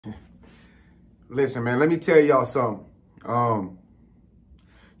Listen, man, let me tell y'all something.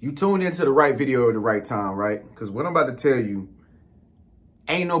 You tuned into the right video at the right time, right? Because what I'm about to tell you,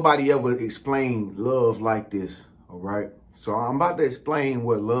 ain't nobody ever explained love like this, all right? So I'm about to explain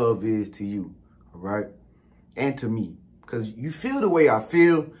what love is to you, all right? And to me. Because you feel the way I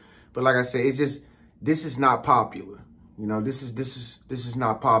feel, but like I said, it's just, this is not popular. You know, this is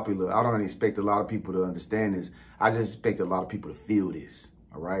not popular. I don't expect a lot of people to understand this. I just expect a lot of people to feel this,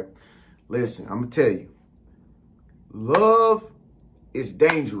 all right? Listen, I'm going to tell you, love is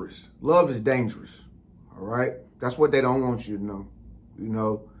dangerous. Love is dangerous, all right? That's what they don't want you to know. You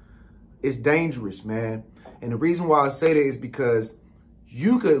know, it's dangerous, man. And the reason why I say that is because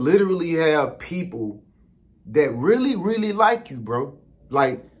you could literally have people that really, really like you, bro.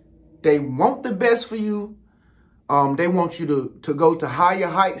 Like, they want the best for you. They want you to go to higher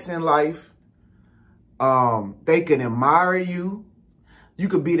heights in life. They can admire you. You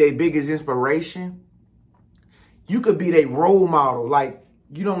could be their biggest inspiration. You could be their role model. Like,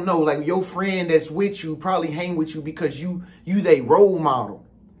 you don't know, like your friend that's with you probably hang with you because you their role model.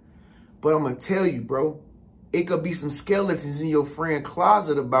 But I'm going to tell you, bro, it could be some skeletons in your friend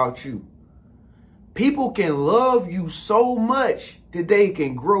closet about you. People can love you so much that they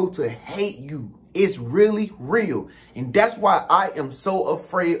can grow to hate you. It's really real. And that's why I am so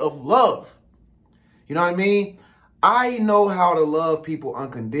afraid of love. You know what I mean? I know how to love people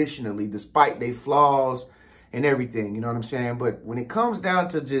unconditionally, despite their flaws and everything. You know what I'm saying? But when it comes down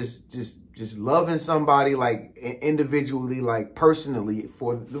to just loving somebody, like individually, like personally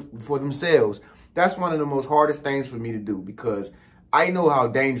for themselves, that's one of the most hardest things for me to do, because I know how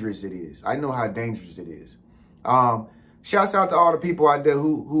dangerous it is. I know how dangerous it is. Shouts out to all the people out there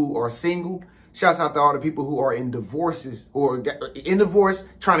who are single. Shouts out to all the people who are in divorces or in divorce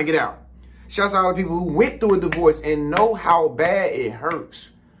trying to get out. Shouts out to all the people who went through a divorce and know how bad it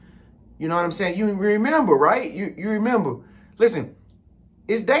hurts. You know what I'm saying? You remember, right? You remember. Listen,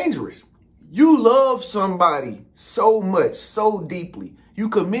 it's dangerous. You love somebody so much, so deeply. You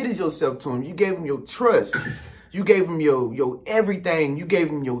committed yourself to them. You gave them your trust. You gave them your everything. You gave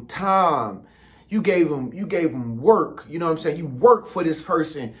them your time. You gave them work. You know what I'm saying? You worked for this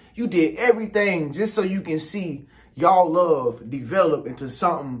person. You did everything just so you can see y'all love develop into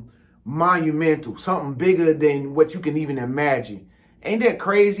something monumental, something bigger than what you can even imagine. Ain't that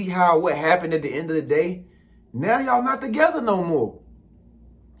crazy how what happened at the end of the day? Now y'all not together no more.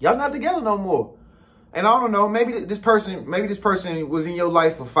 Y'all not together no more. And I don't know, maybe this person was in your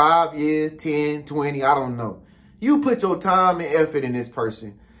life for 5 years, 10, 20, I don't know. You put your time and effort in this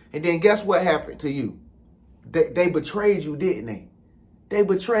person. And then guess what happened to you? They betrayed you, didn't they? They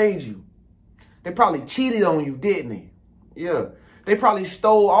betrayed you. They probably cheated on you, didn't they? Yeah. They probably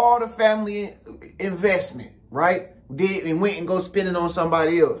stole all the family investment, right? And went and go spend it on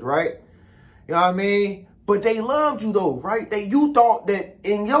somebody else, right? You know what I mean? But they loved you though, right? You thought that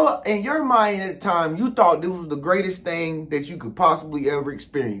in your mind at the time, you thought this was the greatest thing that you could possibly ever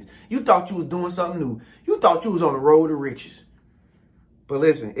experience. You thought you was doing something new. You thought you was on the road to riches. But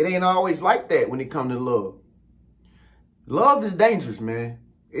listen, it ain't always like that when it comes to love. Love is dangerous, man.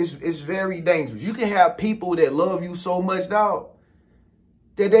 It's very dangerous. You can have people that love you so much, dog,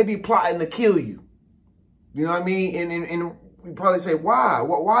 that they be plotting to kill you. You know what I mean? And you probably say, why?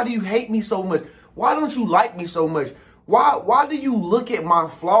 Why do you hate me so much? Why don't you like me so much? Why do you look at my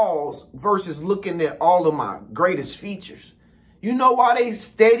flaws versus looking at all of my greatest features? You know why they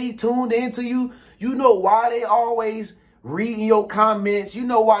steady tuned into you? You know why they always reading your comments? You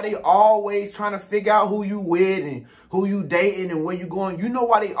know why they always trying to figure out who you with and who you dating and where you going? You know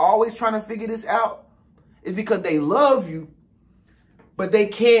why they always trying to figure this out? It's because they love you, but they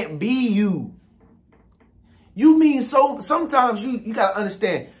can't be you. You mean, so sometimes you got to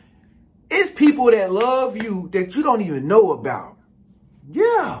understand, it's people that love you that you don't even know about.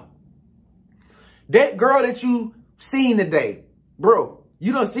 Yeah. That girl that you seen today, bro,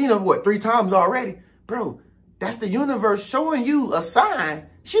 you done seen her, what, 3 times already? Bro, that's the universe showing you a sign.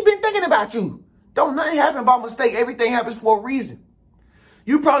 She been thinking about you. Don't nothing happen by mistake. Everything happens for a reason.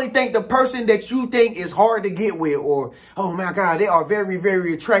 You probably think the person that you think is hard to get with, or, oh my God, they are very,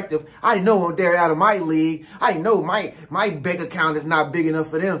 very attractive. I know they're out of my league. I know my bank account is not big enough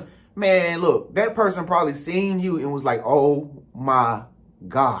for them. Man, look, that person probably seen you and was like, oh my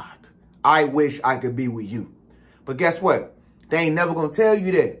God, I wish I could be with you. But guess what? They ain't never going to tell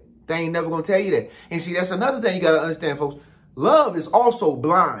you that. They ain't never going to tell you that. And see, that's another thing you got to understand, folks. Love is also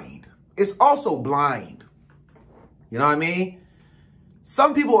blind. It's also blind. You know what I mean?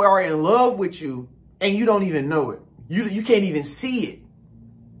 Some people are in love with you and you don't even know it. You can't even see it.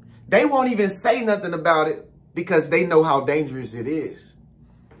 They won't even say nothing about it because they know how dangerous it is.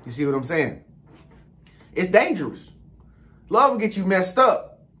 You see what I'm saying? It's dangerous. Love will get you messed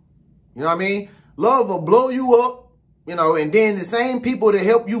up. You know what I mean? Love will blow you up, you know, and then the same people that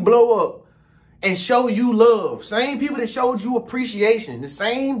help you blow up and show you love, same people that showed you appreciation, the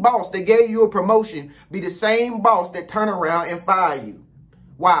same boss that gave you a promotion, be the same boss that turn around and fire you.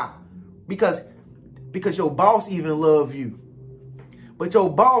 Why? Because your boss even love you. But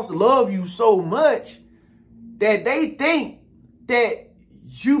your boss love you so much that they think that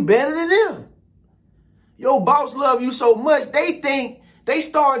you better than them. Your boss love you so much, they think they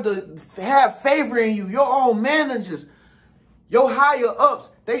start to have favor in you. Your own managers, your higher ups,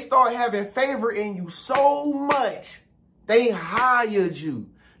 they start having favor in you so much. They hired you.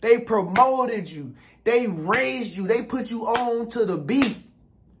 They promoted you. They raised you. They put you on to the beat.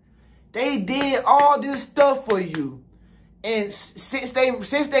 They did all this stuff for you. And since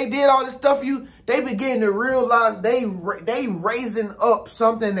they did all this stuff for you, they begin to realize they raising up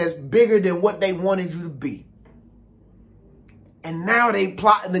something that's bigger than what they wanted you to be. And now they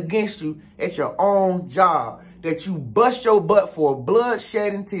plotting against you at your own job that you bust your butt for, blood,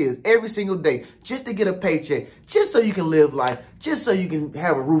 shed, and tears every single day just to get a paycheck, just so you can live life, just so you can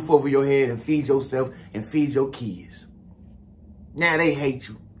have a roof over your head and feed yourself and feed your kids. Now they hate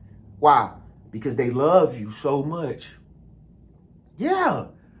you. Why? Because they love you so much. Yeah.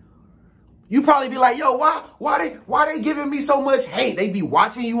 You probably be like, yo, why they giving me so much hate? They be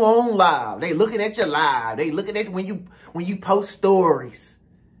watching you on live. They looking at your live. They looking at you when you post stories.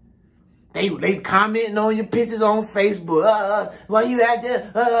 They commenting on your pictures on Facebook. Why you at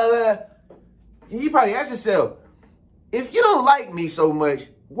there? You probably ask yourself, if you don't like me so much,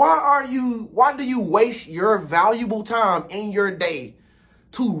 why do you waste your valuable time in your day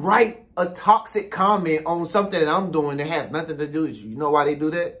to write a toxic comment on something that I'm doing that has nothing to do with you? You know why they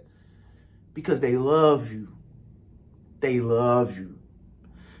do that? Because they love you. They love you.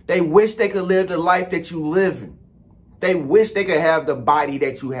 They wish they could live the life that you live in. They wish they could have the body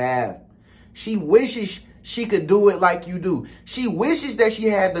that you have. She wishes she could do it like you do. She wishes that she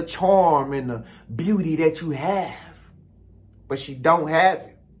had the charm and the beauty that you have. But she don't have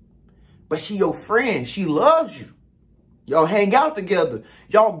it. But she your friend. She loves you. Y'all hang out together.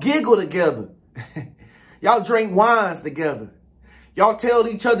 Y'all giggle together. Y'all drink wines together. Y'all tell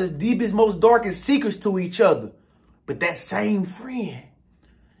each other's deepest, most darkest secrets to each other. But that same friend,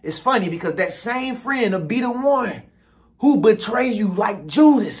 it's funny because that same friend will be the one who betray you like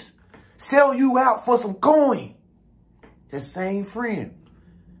Judas, sell you out for some coin. That same friend.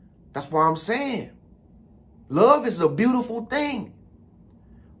 That's why I'm saying love is a beautiful thing,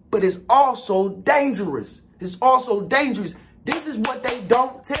 but it's also dangerous. It's also dangerous. This is what they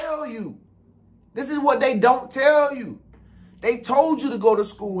don't tell you. This is what they don't tell you. They told you to go to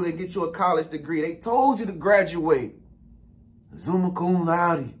school and get you a college degree. They told you to graduate. Summa cum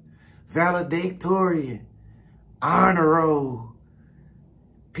laude, valedictorian, honor roll,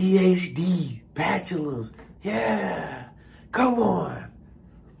 PhD, bachelor's. Yeah, come on.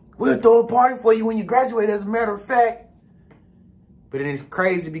 We'll throw a party for you when you graduate, as a matter of fact. But then it's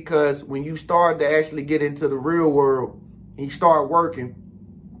crazy because when you start to actually get into the real world and you start working,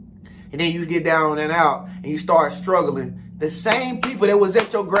 and then you get down and out and you start struggling, the same people that was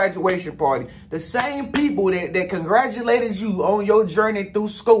at your graduation party, the same people that congratulated you on your journey through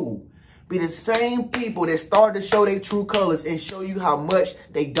school, be the same people that start to show their true colors and show you how much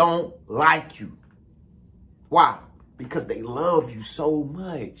they don't like you. Why? Because they love you so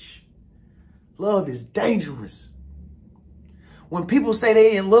much. Love is dangerous. When people say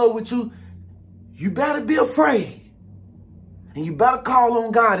they in love with you, you better be afraid. And you better call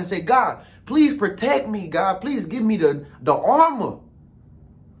on God and say, God, please protect me, God. Please give me the armor.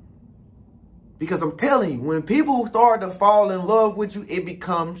 Because I'm telling you, when people start to fall in love with you, it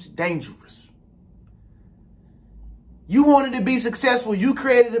becomes dangerous. You wanted to be successful. You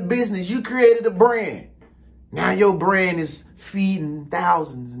created a business. You created a brand. Now your brand is feeding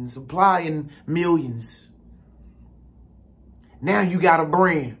thousands and supplying millions. Now you got a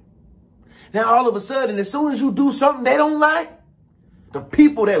brand. Now all of a sudden, as soon as you do something they don't like, the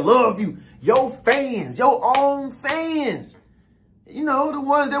people that love you, your fans, your own fans, you know, the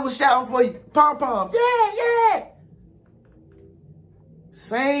ones that was shouting for you, pom-poms, yeah.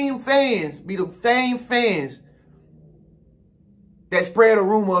 Same fans be the same fans that spread a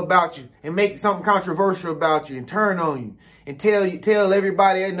rumor about you and make something controversial about you and turn on you and tell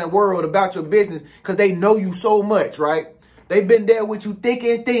everybody in the world about your business because they know you so much, right? They've been there with you thick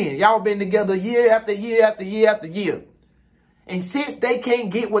and thin. Y'all been together year after year after year after year. And since they can't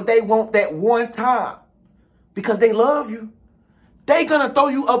get what they want that one time, because they love you, They gonna throw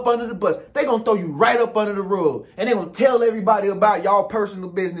you up under the bus. They gonna throw you right up under the rug. And they gonna tell everybody about y'all personal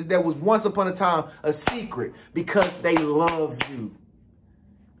business that was once upon a time a secret because they love you.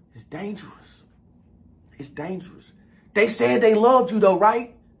 It's dangerous. It's dangerous. They said they loved you though,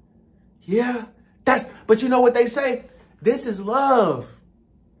 right? Yeah. But you know what they say? This is love.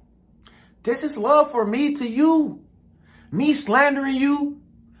 This is love for me to you. Me slandering you.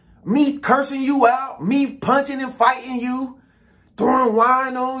 Me cursing you out. Me punching and fighting you. Throwing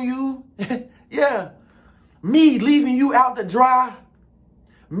wine on you. Yeah. Me leaving you out to dry.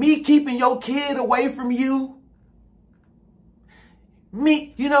 Me keeping your kid away from you.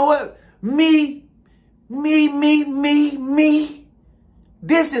 Me, you know what? Me.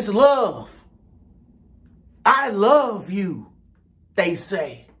 This is love. I love you, they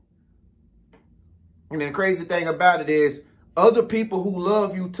say. And then the crazy thing about it is other people who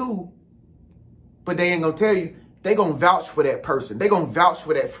love you too, but they ain't gonna tell you, they gonna vouch for that person. They gonna vouch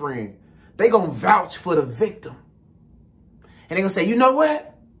for that friend. They gonna vouch for the victim. And they gonna say, you know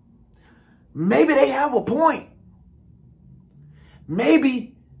what? Maybe they have a point.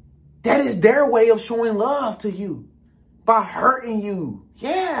 Maybe that is their way of showing love to you by hurting you.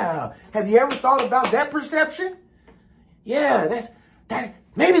 Yeah. Have you ever thought about that perception? Yeah,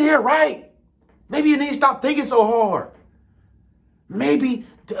 maybe they're right. Maybe you need to stop thinking so hard. Maybe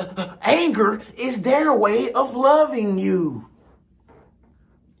anger is their way of loving you.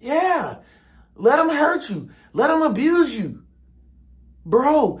 Yeah. Let them hurt you. Let them abuse you.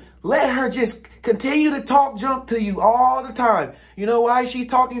 Bro, let her just continue to talk junk to you all the time. You know why she's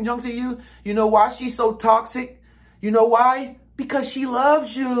talking junk to you? You know why she's so toxic? You know why? Because she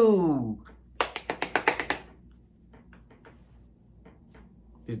loves you.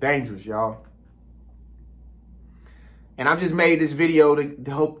 It's dangerous, y'all. And I just made this video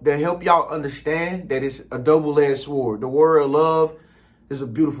to help y'all understand that it's a double-edged sword. The word love is a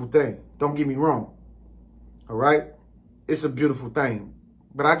beautiful thing. Don't get me wrong. All right? It's a beautiful thing.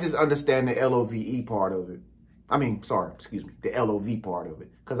 But I just understand the L-O-V-E part of it. The L-O-V part of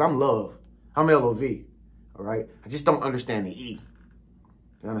it. Because I'm love. I'm L-O-V. All right? I just don't understand the E.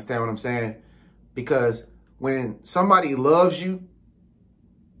 You understand what I'm saying? Because when somebody loves you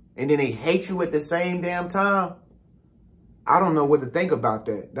and then they hate you at the same damn time, I don't know what to think about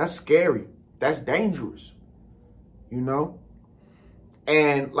that. That's scary. That's dangerous. You know?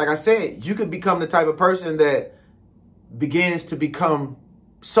 And like I said, you could become the type of person that begins to become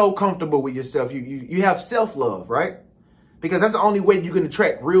so comfortable with yourself. You have self-love, right? Because that's the only way you can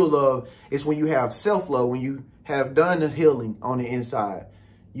attract real love is when you have self-love, when you have done the healing on the inside.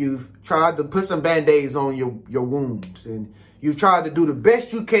 You've tried to put some Band-Aids on your wounds, and you've tried to do the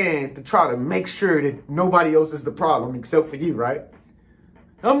best you can to try to make sure that nobody else is the problem except for you, right?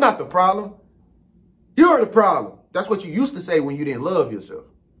 I'm not the problem. You're the problem. That's what you used to say when you didn't love yourself.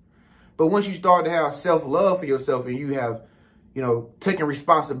 But once you start to have self-love for yourself and you have, taking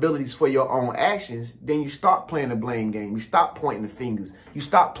responsibilities for your own actions, then you stop playing the blame game. You stop pointing the fingers. You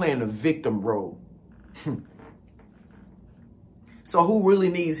stop playing the victim role. So who really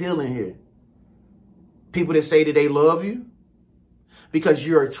needs healing here? People that say that they love you because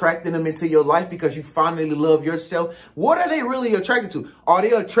you're attracting them into your life because you finally love yourself. What are they really attracted to? Are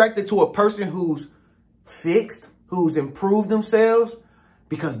they attracted to a person who's fixed, who's improved themselves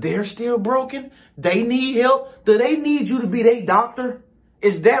because they're still broken? They need help. Do they need you to be their doctor?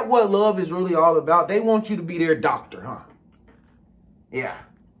 Is that what love is really all about? They want you to be their doctor, huh? Yeah.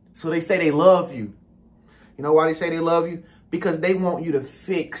 So they say they love you. You know why they say they love you? Because they want you to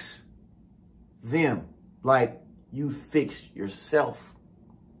fix them like you fix yourself,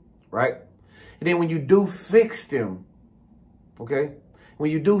 right? And then when you do fix them, okay?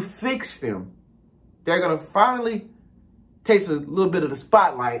 When you do fix them, they're going to finally taste a little bit of the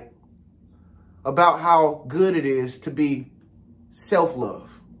spotlight about how good it is to be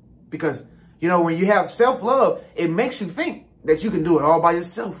self-love. Because, when you have self-love, it makes you think that you can do it all by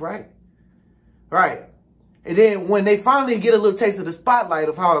yourself, right? Right. And then when they finally get a little taste of the spotlight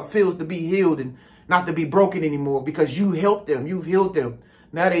of how it feels to be healed and not to be broken anymore because you helped them, you've healed them.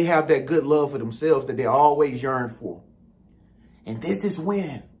 Now they have that good love for themselves that they always yearn for. And this is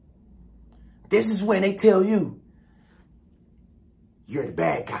when they tell you, you're the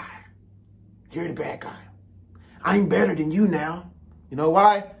bad guy. You're the bad guy. I'm better than you now. You know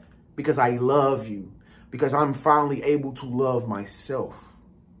why? Because I love you. Because I'm finally able to love myself.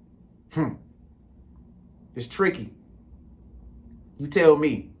 It's tricky. You tell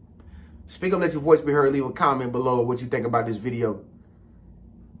me. Speak up, let your voice be heard. Leave a comment below what you think about this video.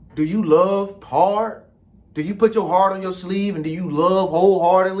 Do you love hard? Do you put your heart on your sleeve and do you love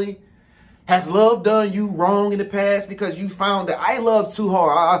wholeheartedly? Has love done you wrong in the past because you found that I love too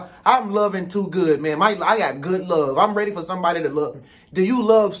hard? I'm loving too good, man. I got good love. I'm ready for somebody to love me. Do you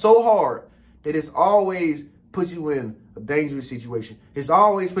love so hard that it's always put you in a dangerous situation? It's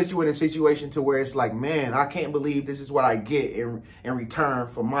always put you in a situation to where it's like, man, I can't believe this is what I get in return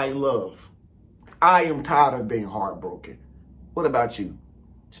for my love. I am tired of being heartbroken. What about you?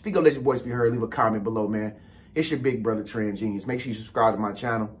 Speak up, let your voice be heard. Leave a comment below, man. It's your big brother, Trend Genius. Make sure you subscribe to my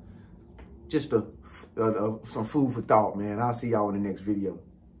channel. Just some food for thought, man. I'll see y'all in the next video.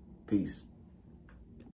 Peace.